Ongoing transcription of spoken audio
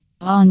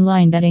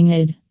Online betting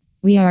ID.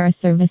 We are a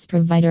service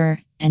provider,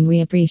 and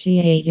we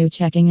appreciate you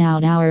checking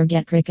out our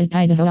Get Cricket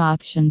Idaho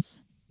options.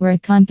 We're a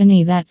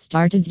company that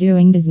started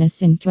doing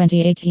business in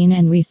 2018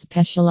 and we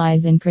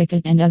specialize in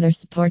cricket and other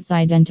sports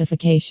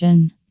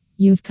identification.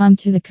 You've come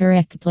to the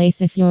correct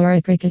place if you're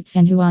a cricket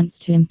fan who wants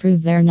to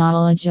improve their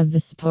knowledge of the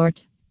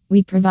sport.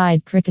 We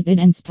provide cricket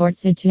and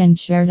sports to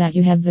ensure that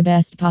you have the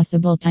best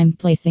possible time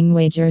placing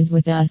wagers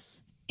with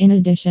us. In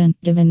addition,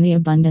 given the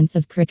abundance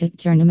of cricket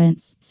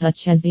tournaments,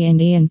 such as the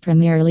Indian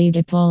Premier League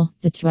IPL,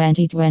 the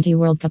 2020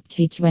 World Cup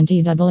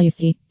T20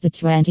 WC, the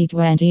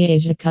 2020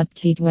 Asia Cup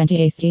T20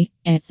 AC,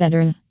 etc.,